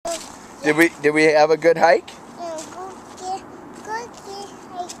Did we have a good hike?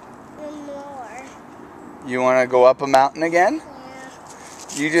 More. You want to go up a mountain again? Yeah.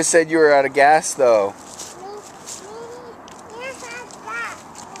 You just said you were out of gas, though.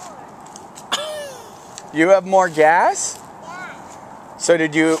 You have more gas? Yeah. So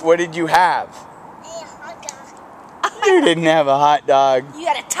what did you have? A hot dog. You didn't have a hot dog. You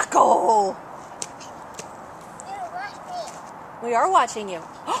had a taco. You're watching. We are watching you.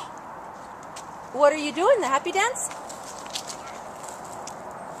 What are you doing? The happy dance?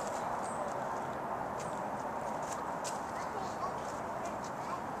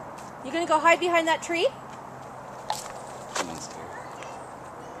 You gonna go hide behind that tree?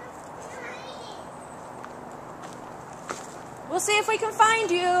 We'll see if we can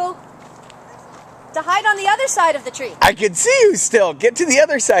find you. To hide on the other side of the tree. I can see you still. Get to the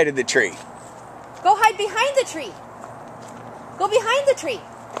other side of the tree. Go hide behind the tree. Go behind the tree.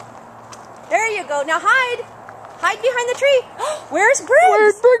 There you go. Now hide. Hide behind the tree. Where's Briggs?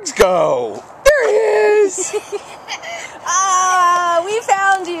 Where'd Briggs go? There he is. Ah, we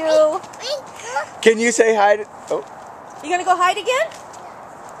found you. Can you say hi to... Oh. You gonna go hide again?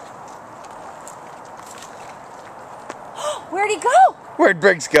 Where'd he go? Where'd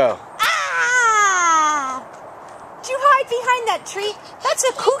Briggs go? Ah! Did you hide behind that tree? That's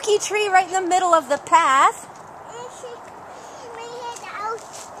a kooky tree right in the middle of the path.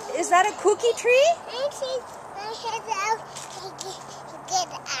 Is that a kooky tree?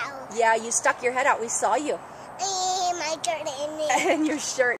 Yeah, you stuck your head out. We saw you. My shirt in it. And your shirt.